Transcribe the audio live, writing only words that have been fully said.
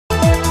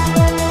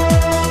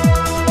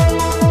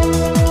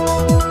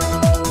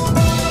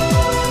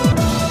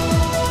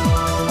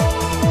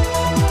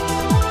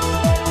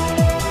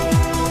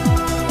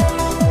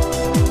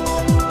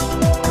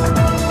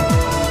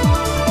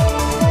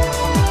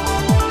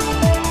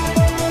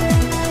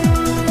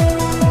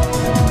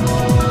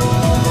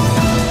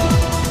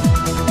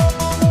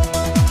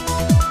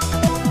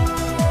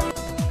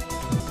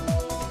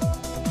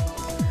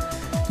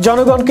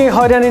জনগণকে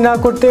হয়রানি না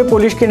করতে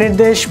পুলিশকে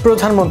নির্দেশ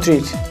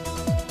প্রধানমন্ত্রীর।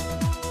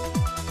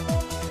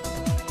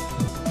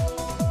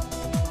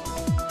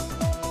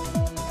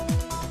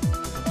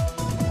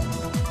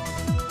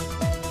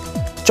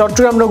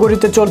 চট্টগ্রাম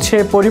নগরীতে চলছে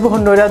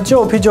পরিবহন নৈরাজ্য,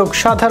 অভিযোগ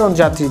সাধারণ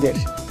যাত্রীদের।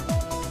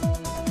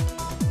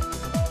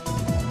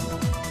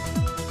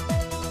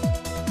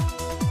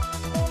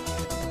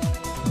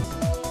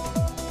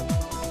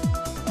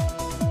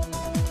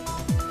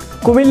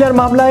 কুমিল্লার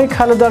মামলায়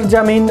খালেদার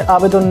জামিন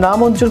আবেদন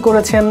নামঞ্জুর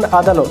করেছেন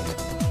আদালত।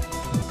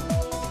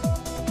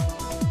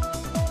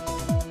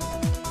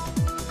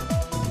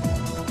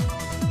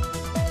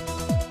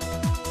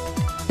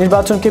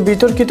 নির্বাচনকে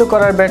বিতর্কিত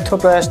করার ব্যর্থ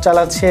প্রয়াস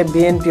চালাচ্ছে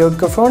বিএনপি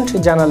ঐক্যফ্রন্ট,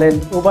 জানালেন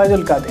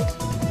ওবায়দুল কাদের।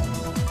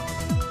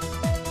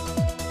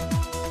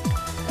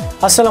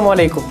 আসসালামু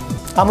আলাইকুম,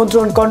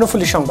 আমন্ত্রণ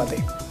কর্ণফুলী সংবাদে।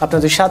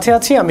 আপনাদের সাথে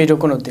আছি আমি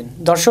রুকনউদ্দিন।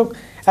 দর্শক,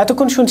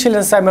 এতক্ষণ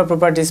শুনছিলেন সাইমা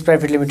প্রপার্টিজ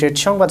প্রাইভেট লিমিটেড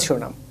সংবাদ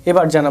শিরোনাম।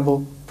 এবার জানাবো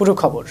পুরো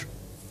খবর।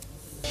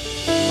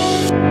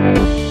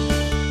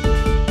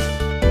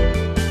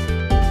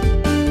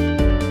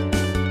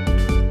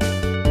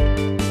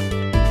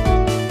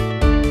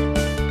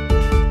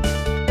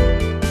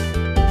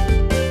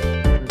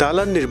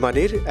 দালান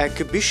নির্মাণের এক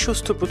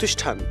বিশ্বস্ত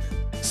প্রতিষ্ঠান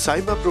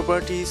সাইমা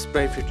প্রপার্টিজ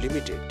প্রাইভেট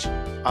লিমিটেড,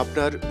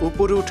 আপনার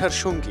উপরে ওঠার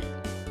সঙ্গী।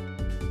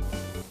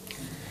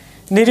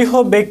 নিরীহ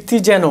ব্যক্তি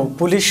যেন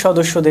পুলিশ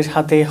সদস্যদের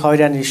হাতে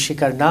হয়রানির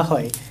শিকার না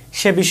হয়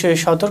সে বিষয়ে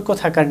সতর্ক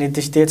থাকার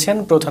নির্দেশ দিয়েছেন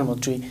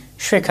প্রধানমন্ত্রী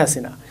শেখ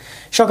হাসিনা।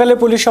 সকালে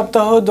পুলিশ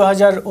সপ্তাহ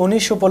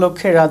 2019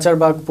 উপলক্ষে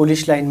রাজারবাগ পুলিশ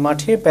লাইন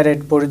মাঠে প্যারেড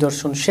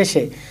পরিদর্শন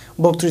শেষে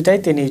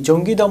বক্তৃতায় তিনি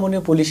জঙ্গি দমনে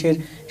পুলিশের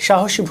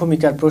সাহসী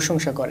ভূমিকার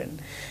প্রশংসা করেন।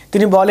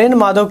 তিনি বলেন,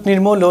 মাদক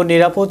নির্মূল ও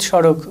নিরাপদ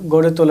সড়ক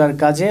গড়ে তোলার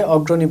কাজে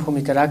অগ্রণী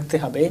ভূমিকা রাখতে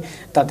হবে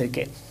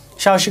তাদেরকে।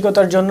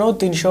 সাহসিকতার জন্য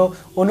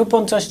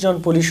 349 জন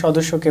পুলিশ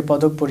সদস্যকে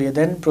পদক পরিয়ে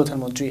দেন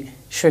প্রধানমন্ত্রী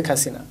শেখ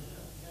হাসিনা।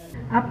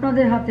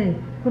 আপনাদের হাতে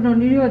কোনো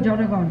নিরীহ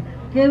জনগণ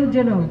কেউ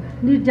যেন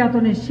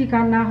নির্যাতনের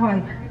শিকার না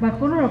হয় বা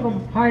কোনো রকম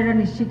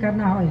হয়রানির শিকার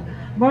না হয়,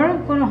 বরং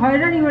কোনো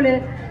হয়রানি হলে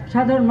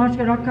সাধারণ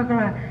মানুষকে রক্ষা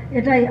করা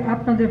এটাই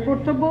আপনাদের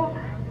কর্তব্য,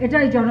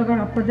 এটাই জনগণ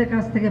আপনাদের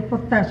কাছ থেকে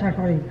প্রত্যাশা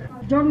করে।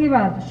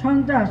 জঙ্গিবাদ,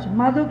 সন্ত্রাস,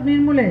 মাদক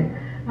নির্মূলে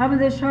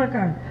আমাদের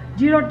সরকার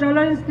জিরো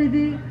টলারেন্স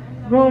নীতি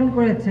গ্রহণ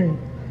করেছে।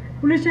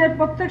 পুলিশের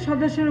প্রত্যেক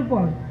সদস্যের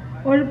উপর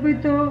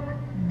অর্পিত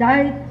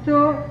দায়িত্ব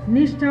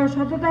নিষ্ঠা ও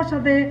সততার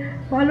সাথে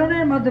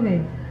পালনের মাধ্যমে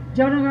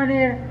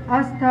জনগণের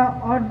আস্থা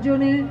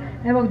অর্জনে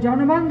এবং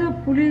জনবান্ধব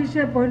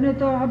পুলিশে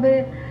পরিণত হবে,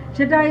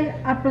 সেটাই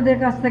আপনাদের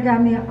কাছ থেকে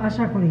আমি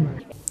আশা করি।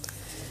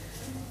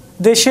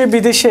 দেশে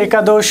বিদেশে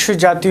একাদশ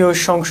জাতীয়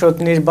সংসদ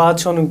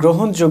নির্বাচন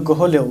গ্রহণযোগ্য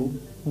হলেও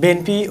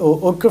বিএনপি ও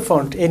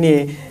ঐক্যফ্রন্ট এ নিয়ে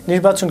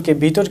নির্বাচনকে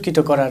বিতর্কিত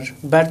করার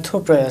ব্যর্থ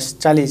প্রয়াস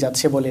চালিয়ে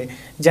যাচ্ছে বলে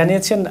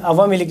জানিয়েছেন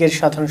আওয়ামী লীগের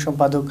সাধারণ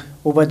সম্পাদক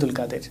ওবায়দুল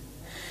কাদের।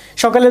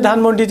 সকালে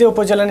ধানমন্ডিতে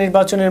উপজেলা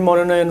নির্বাচনের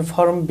মনোনয়ন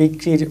ফর্ম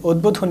বিক্রির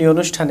উদ্বোধনী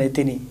অনুষ্ঠানে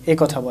তিনি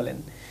একথা বলেন।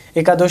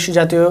 একাদশ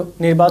জাতীয়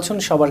নির্বাচন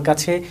সবার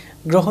কাছে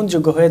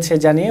গ্রহণযোগ্য হয়েছে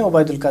জানিয়ে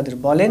ওবায়দুল কাদের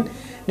বলেন,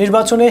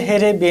 নির্বাচনে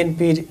হেরে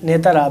বিএনপির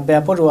নেতারা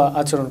বেপরোয়া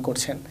আচরণ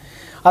করছেন।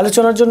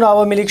 আলোচনার জন্য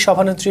আওয়ামী লীগ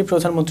সভানেত্রী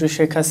প্রধানমন্ত্রী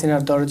শেখ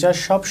হাসিনার দরজা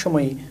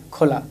সবসময়ই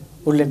খোলা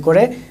উল্লেখ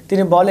করে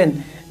তিনি বলেন,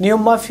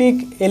 নিয়মমাফিক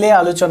এলে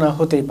আলোচনা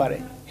হতেই পারে।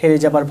 হেরে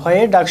যাবার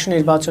ভয়ে ডাকসু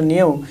নির্বাচন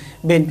নিয়েও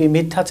বিএনপি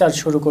মিথ্যাচার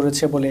শুরু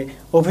করেছে বলে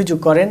অভিযোগ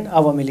করেন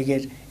আওয়ামী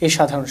লীগের এই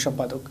সাধারণ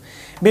সম্পাদক।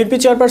 বিএনপি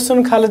চেয়ারপারসন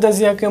খালেদা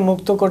জিয়াকে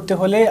মুক্ত করতে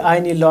হলে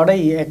আইনি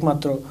লড়াই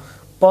একমাত্র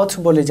পথ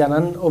বলে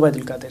জানান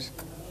ওবায়দুল কাদের।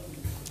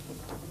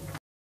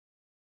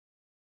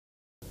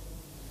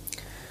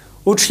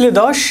 উঠলে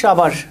 10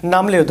 আবার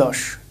নামলেও 10।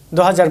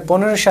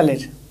 2015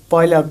 সালের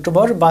 1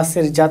 অক্টোবর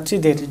বাসের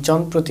যাত্রীদের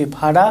জনপ্রতি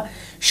ভাড়া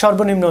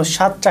সর্বনিম্ন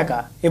 7 টাকা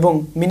এবং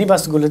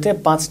মিনিবাসগুলোতে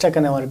 5 টাকা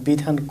নেওয়ার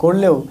বিধান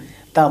করলেও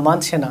তা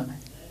মানছে না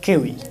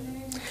কেউই।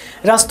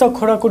 রাস্তা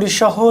খোঁড়াখুড়ি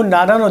সহ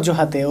নানান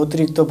অজুহাতে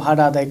অতিরিক্ত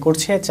ভাড়া আদায়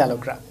করছে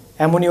চালকরা,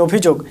 এমনই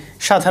অভিযোগ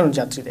সাধারণ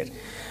যাত্রীদের।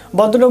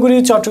 বন্দরনগরী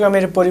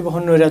চট্টগ্রামের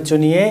পরিবহন নৈরাজ্য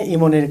নিয়ে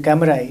ইমনের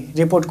ক্যামেরায়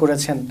রিপোর্ট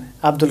করেছেন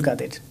আব্দুল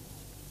কাদের।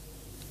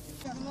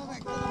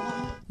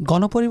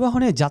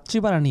 গণপরিবহনে যাত্রী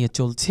ভাড়া নিয়ে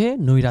চলছে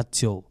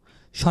নৈরাজ্য।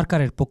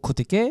 সরকারের পক্ষ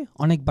থেকে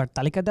অনেকবার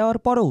তালিকা দেওয়ার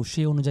পরও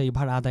সেই অনুযায়ী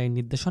ভাড়া আদায়ের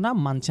নির্দেশনা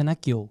মানছে না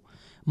কেউ।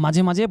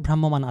 মাঝে মাঝে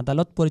ভ্রাম্যমাণ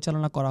আদালত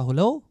পরিচালনা করা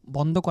হলেও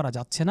বন্ধ করা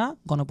যাচ্ছে না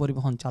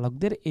গণপরিবহন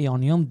চালকদের এই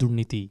অনিয়ম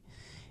দুর্নীতি।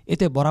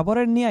 এতে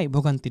বরাবরের ন্যায়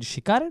ভোগান্তির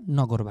শিকার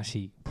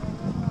নগরবাসী।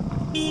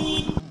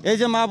 এই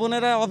যে মা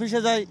বোনেরা অফিসে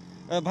যায়,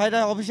 ভাইরা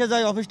অফিসে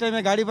যায়, অফিস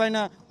টাইমে গাড়ি পায়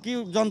না, কি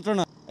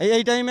যন্ত্রণা।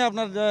 এই টাইমে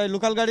আপনার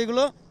লোকাল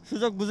গাড়িগুলো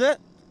সুযোগ বুঝে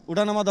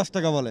উঠানামা 10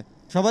 টাকা বলে।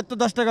 সবার তো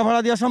 10 টাকা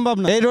ভাড়া দেওয়া সম্ভব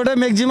না। এই রোডে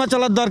ম্যাক্সিমাম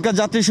চলার দরকার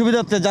যাত্রী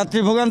সুবিধার্থে, যাত্রী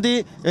ভোগান্তি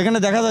এখানে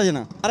দেখা যায়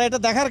না। আর এটা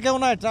দেখার কেউ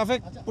নাই, ট্রাফিক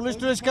পুলিশ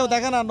টুলিশ কেউ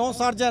দেখে না, নো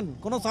সার্জেন্ট,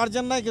 কোনো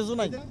সার্জেন্ট নাই, কিছু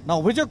নাই। না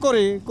অভিযোগ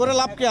করে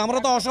লাভ কি, আমরা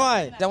তো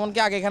অসহায়। যেমন কি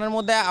আগে এখানের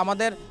মধ্যে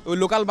আমাদের ওই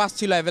লোকাল বাস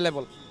ছিল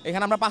অ্যাভেলেবল,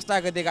 এখানে আমরা 5 টাকা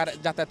দিয়ে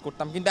যাতায়াত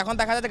করতাম, কিন্তু এখন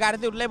দেখা যাচ্ছে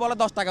গাড়িতে উঠলেই বলে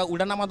 10 টাকা,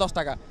 উঠানামা 10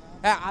 টাকা।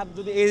 হ্যাঁ, আর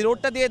যদি এই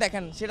রোডটা দিয়ে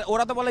দেখেন সেটা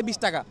ওরা তো বলে 20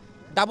 টাকা,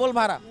 ডাবল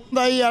ভাড়া।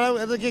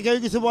 এদেরকে কেউ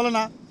কিছু বলে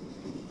না,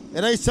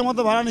 এরা ইচ্ছে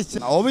মতো ভাড়া নিচ্ছে।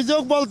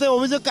 অভিযোগ বলতে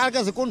অভিযোগ কার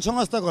কাছে, কোন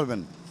সংস্থা করবেন,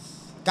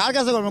 কার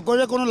কাছে করবেন,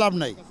 করে কোনো লাভ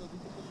নাই।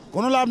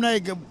 কোনো লাভ নেই।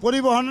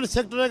 পরিবহনের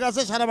সেক্টরের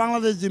কাছে সারা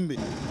বাংলাদেশ জিম্মি।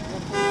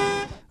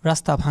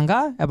 রাস্তা ভাঙা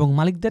এবং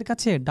মালিকদের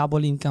কাছে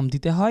ডাবল ইনকাম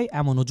দিতে হয়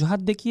এমন অজুহাত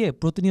দেখিয়ে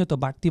প্রতিনিয়ত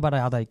বাড়তি ভাড়া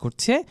আদায়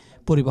করছে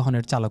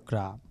পরিবহনের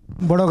চালকরা।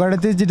 বড়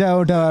গাড়িতে যেটা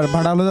ওটার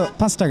ভাড়া হলো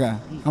 5 টাকা,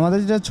 আমাদের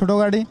যেটা ছোট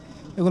গাড়ি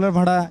এগুলোর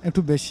ভাড়া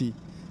একটু বেশি।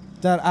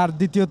 আর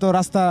দ্বিতীয়ত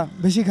রাস্তা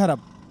বেশি খারাপ,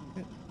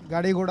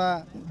 গাড়ি ঘোড়া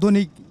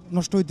দৈনিক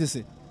নষ্ট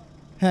হইতেছে।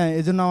 হ্যাঁ,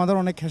 এই জন্য আমাদের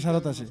অনেক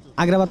খেসারত আছে।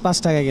 আগ্রাবাদ 5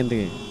 টাকা, এখান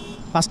থেকে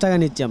 5 টাকা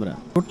নিচ্ছি আমরা।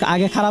 রোড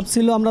আগে খারাপ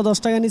ছিল, আমরা 10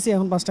 টাকা নিচ্ছি,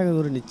 এখন 5 টাকা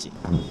করে নিচ্ছি।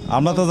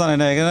 আমরা তো জানি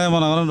না, এখানে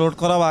মনে করেন রোড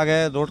খারাপ, আগে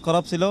রোড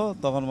খারাপ ছিল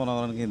তখন মনে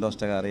করেন কি 10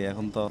 টাকা, আর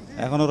এখন তো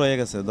এখনও রয়ে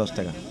গেছে 10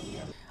 টাকা।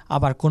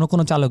 আবার কোনো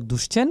কোনো চালক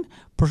দুষছেন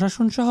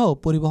প্রশাসন সহ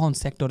পরিবহন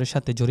সেক্টরের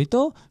সাথে জড়িত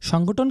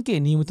সংগঠনকে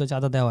নিয়মিত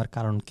চাঁদা দেওয়ার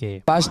কারণকে।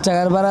 5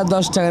 টাকার ভাড়া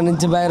 10 টাকা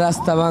নিচ্ছে ভাই,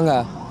 রাস্তা ভাঙা,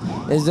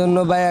 এই জন্য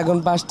ভাই এখন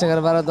 5 টাকার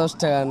ভাড়া 10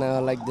 টাকা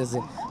নেওয়া লাগতেছে।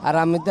 আর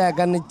আমি তো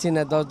একা নিচ্ছি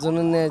না, 10 জন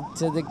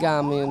নিচ্ছে দেখে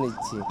আমিও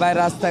নিচ্ছি ভাই।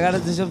 রাস্তাঘাটে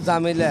যেসব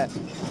জামিলা,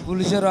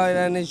 পুলিশের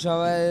হয়রানি,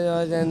 সবাই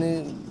হয়রানি,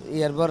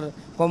 এরপর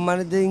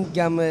কোম্পানিতে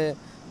ইনকামে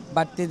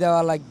বাড়তি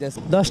দেওয়া লাগতেছে।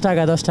 10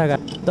 টাকা 10 টাকা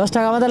 10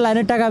 টাকা আমাদের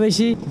লাইনের টাকা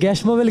বেশি, গ্যাস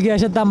মোবিল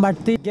গ্যাসের দাম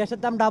বাড়তি, গ্যাসের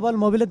দাম ডাবল,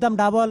 মোবিলের দাম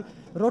ডাবল,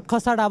 রোড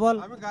খরচা ডাবল।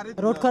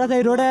 রোড খরচা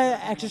এই রোডে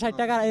 160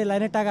 টাকা এই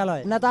লাইনের টাকা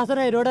লয়। নেতা আছে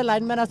না, এই রোডে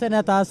লাইনম্যান আছে,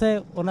 নেতা আছে,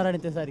 ওনারা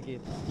নিতেছে আর কি।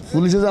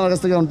 পুলিশে আমার কাছ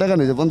থেকে টাকা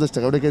নিয়েছে 50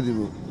 টাকা, ওটা কে দিব?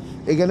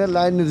 এখানে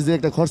লাইনের যে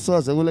একটা খরচ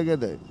আছে ওগুলো কে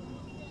দেয়?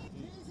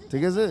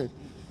 ঠিক আছে,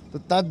 তো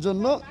তার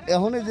জন্য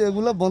এখন এই যে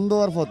এগুলো বন্ধ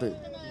হওয়ার পথে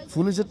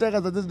পুলিশের টাকা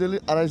যাতে ডেলি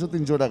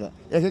 250-300 টাকা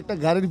এক একটা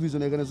গাড়ির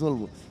পিছনে এখানে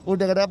চলবো, ওই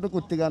টাকাটা আপনি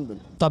কোত্থেকে আনবেন?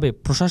 তবে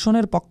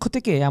প্রশাসনের পক্ষ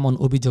থেকে এমন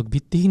অভিযোগ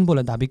ভিত্তিহীন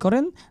বলে দাবি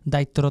করেন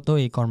দায়িত্বরত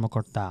এই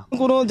কর্মকর্তা।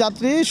 কোনো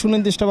যাত্রী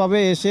সুনির্দিষ্টভাবে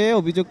এসে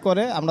অভিযোগ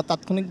করে, আমরা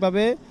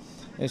তাৎক্ষণিকভাবে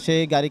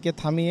সেই গাড়িকে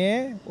থামিয়ে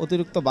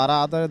অতিরিক্ত ভাড়া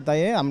আদায়ের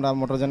দায়ে আমরা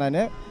মোটরযান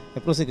আইনে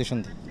প্রসিকিউশন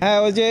দিই। হ্যাঁ,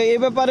 ওই যে এই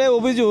ব্যাপারে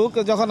অভিযোগ,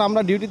 যখন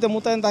আমরা ডিউটিতে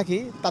মোতায়েন থাকি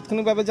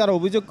তাৎক্ষণিকভাবে যারা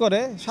অভিযোগ করে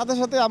সাথে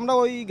সাথে আমরা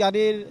ওই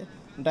গাড়ির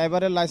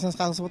ড্রাইভারের লাইসেন্স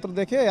কাগজপত্র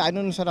দেখে আইন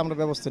অনুসারে আমরা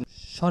ব্যবস্থা নিই।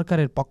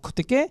 সরকারের পক্ষ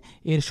থেকে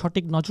এর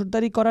সঠিক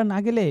নজরদারি করা না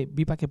গেলে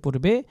বিপাকে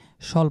পড়বে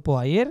স্বল্প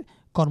আয়ের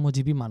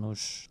কর্মজীবী মানুষ।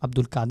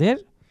 আব্দুল কাদের,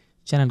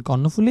 চ্যানেল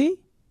কর্ণফুলী,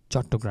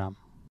 চট্টগ্রাম।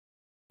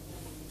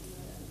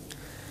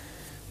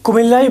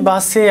 কুমিল্লায়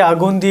বাসে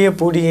আগুন দিয়ে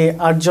পুড়িয়ে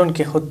 8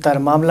 জনকে হত্যার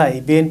মামলায়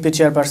বিএনপি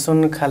চেয়ারপারসন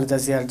খালেদা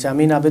জিয়ার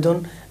জামিন আবেদন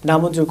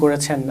নামঞ্জুর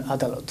করেছেন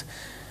আদালত।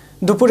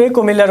 দুপুরে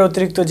কুমিল্লার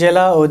অতিরিক্ত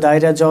জেলা ও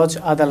দায়রা জজ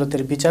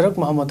আদালতের বিচারক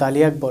মোহাম্মদ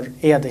আলী আকবর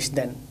এই আদেশ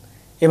দেন।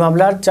 এ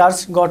মামলার চার্জ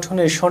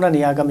গঠনের শুনানি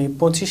আগামী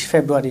 25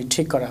 ফেব্রুয়ারি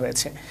ঠিক করা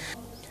হয়েছে।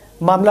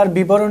 মামলার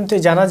বিবরণীতে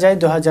জানা যায়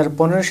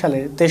 2015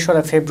 সালের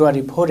 3রা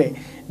ফেব্রুয়ারি ভোরে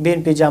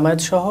বিএনপি জামায়াত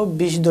সহ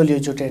 20 দলীয়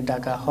জোটের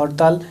ডাকা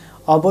হরতাল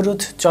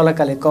অবরোধ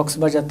চলাকালে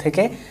কক্সবাজার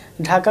থেকে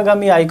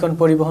ঢাকাগামী আইকন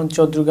পরিবহন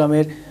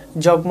চৌদ্দগ্রামের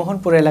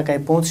জগমোহনপুর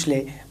এলাকায় পৌঁছলে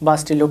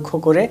বাসটি লক্ষ্য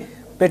করে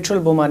পেট্রোল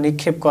বোমা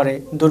নিক্ষেপ করে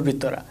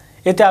দুর্বৃত্তরা।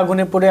 এতে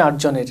আগুনে পড়ে 8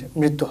 জনের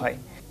মৃত্যু হয়।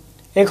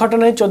 এ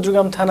ঘটনায়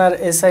চৌদ্দগ্রাম থানার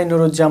এসআই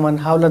নুরুজ্জামান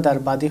হাওলাদার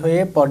বাদী হয়ে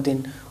পরদিন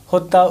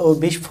হত্যা ও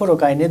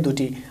বিস্ফোরক আইনে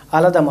 2টি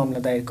আলাদা মামলা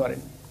দায়ের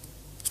করেন।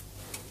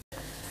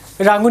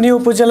 রাঙ্গুনিয়া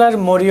উপজেলার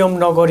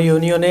মরিয়মনগর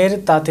ইউনিয়নের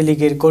তাঁতি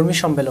লীগের কর্মী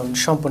সম্মেলন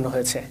সম্পন্ন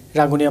হয়েছে।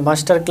 রাঙ্গুনিয়া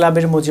মাস্টার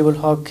ক্লাবের মুজিবুল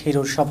হক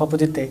হিরোর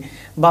সভাপতিত্বে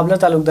বাবলা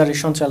তালুকদারের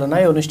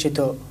সঞ্চালনায় অনুষ্ঠিত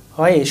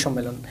হয় এই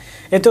সম্মেলন।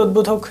 এতে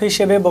উদ্বোধক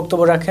হিসেবে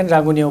বক্তব্য রাখেন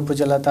রাঙ্গুনিয়া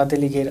উপজেলা তাঁতি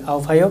লীগের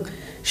আহ্বায়ক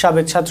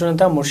সাবেক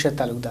ছাত্রনেতা মোর্শেদ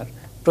তালুকদার।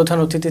 প্রধান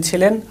অতিথি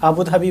ছিলেন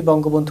আবুধাবি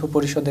বঙ্গবন্ধু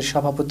পরিষদের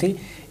সভাপতি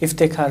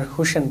ইফতেখার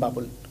হোসেন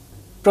বাবুল।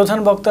 প্রধান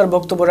বক্তার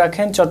বক্তব্য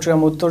রাখেন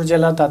চট্টগ্রাম উত্তর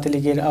জেলা তাঁতি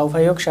লীগের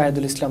আহ্বায়ক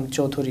শাহেদুল ইসলাম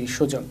চৌধুরী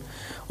সুজন।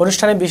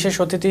 অনুষ্ঠানে বিশেষ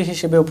অতিথি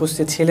হিসেবে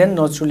উপস্থিত ছিলেন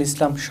নজরুল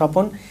ইসলাম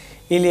স্বপন,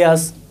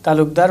 ইলিয়াস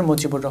তালুকদার,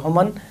 মুজিবুর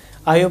রহমান,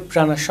 আয়ুব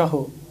রানা সহ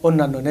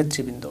অন্যান্য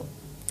নেতৃবৃন্দ।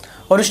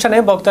 অনুষ্ঠানে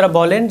বক্তারা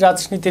বলেন,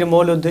 রাজনীতির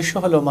মূল উদ্দেশ্য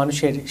হলো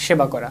মানুষের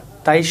সেবা করা,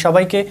 তাই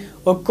সবাইকে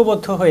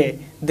ঐক্যবদ্ধ হয়ে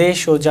দেশ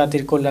ও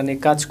জাতির কল্যাণে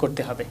কাজ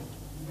করতে হবে।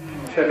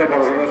 সেটা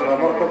বড় কথা,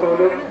 আমার কথা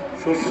হলো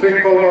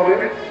সুশৃঙ্খলভাবে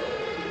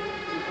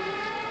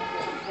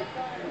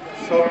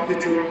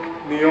সবকিছু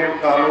নিয়ম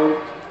কানুন,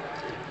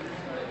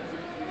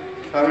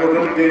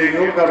 সাংগঠনিক যে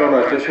নিয়ম কানুন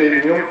আছে সেই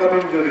নিয়ম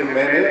কানুন যদি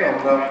মেনে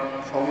আমরা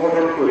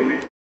সংগঠন করি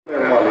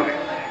মালিক,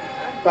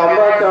 তা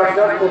আমরা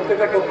যার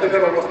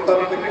প্রত্যেকের অবস্থান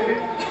থেকে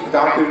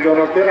জাতির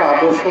জনকের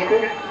আদর্শকে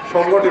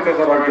সংগঠিত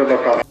করার জন্য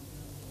কাজ।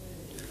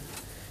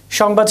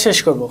 সংবাদ শেষ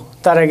করব,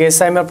 তার আগে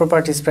সাইমা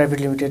প্রপার্টিজ প্রাইভেট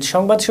লিমিটেড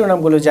সংবাদ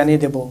শিরোনামগুলো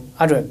জানিয়ে দেব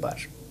আরও একবার।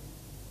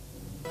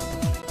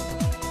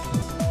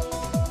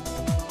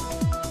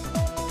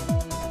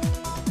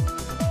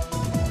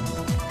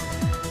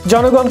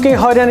 জনগণকে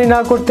হয়রানি না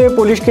করতে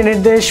পুলিশকে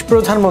নির্দেশ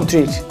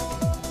প্রধানমন্ত্রীর।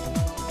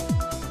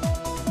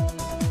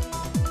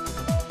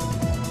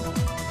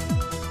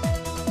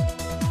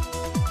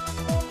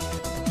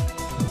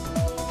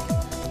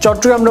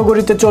 চট্টগ্রাম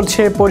নগরীতে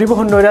চলছে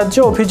পরিবহন নৈরাজ্য,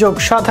 অভিযোগ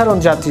সাধারণ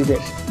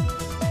যাত্রীদের।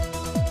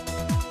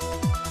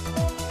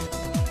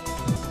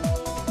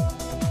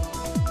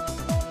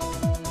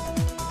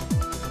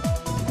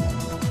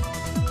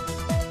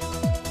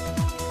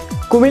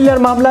 কুমিল্লার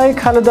মামলায়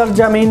খালেদার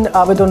জামিন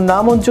আবেদন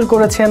নামঞ্জুর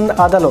করেছেন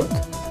আদালত।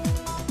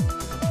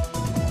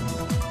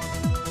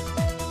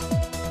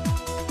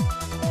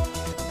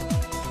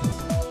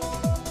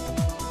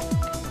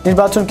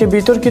 নির্বাচনকে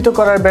বিতর্কিত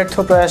করার ব্যর্থ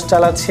প্রয়াস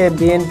চালাচ্ছে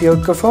বিএনপি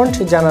ঐক্যফ্রন্ট,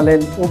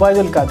 জানালেন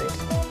ওবায়দুল কাদের।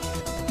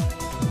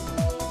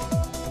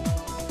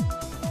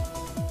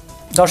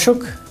 দর্শক,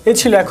 এ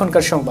ছিল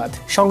এখনকার সংবাদ।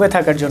 সঙ্গে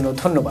থাকার জন্য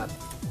ধন্যবাদ।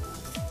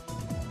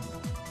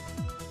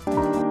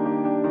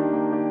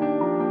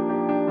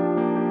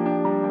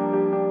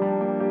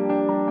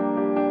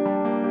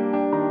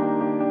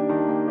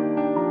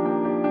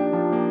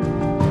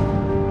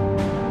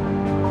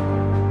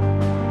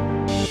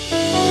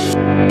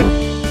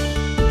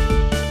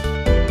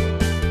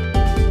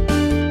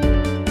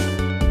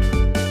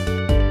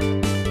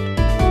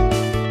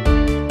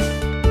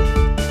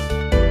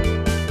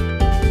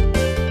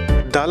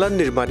 দালান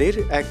নির্মাণের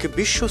এক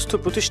বিশ্বস্ত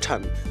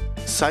প্রতিষ্ঠান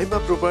সাইমা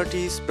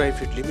প্রপার্টিজ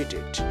প্রাইভেট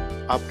লিমিটেড,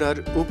 আপনার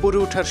উপরে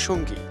ওঠার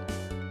সঙ্গী।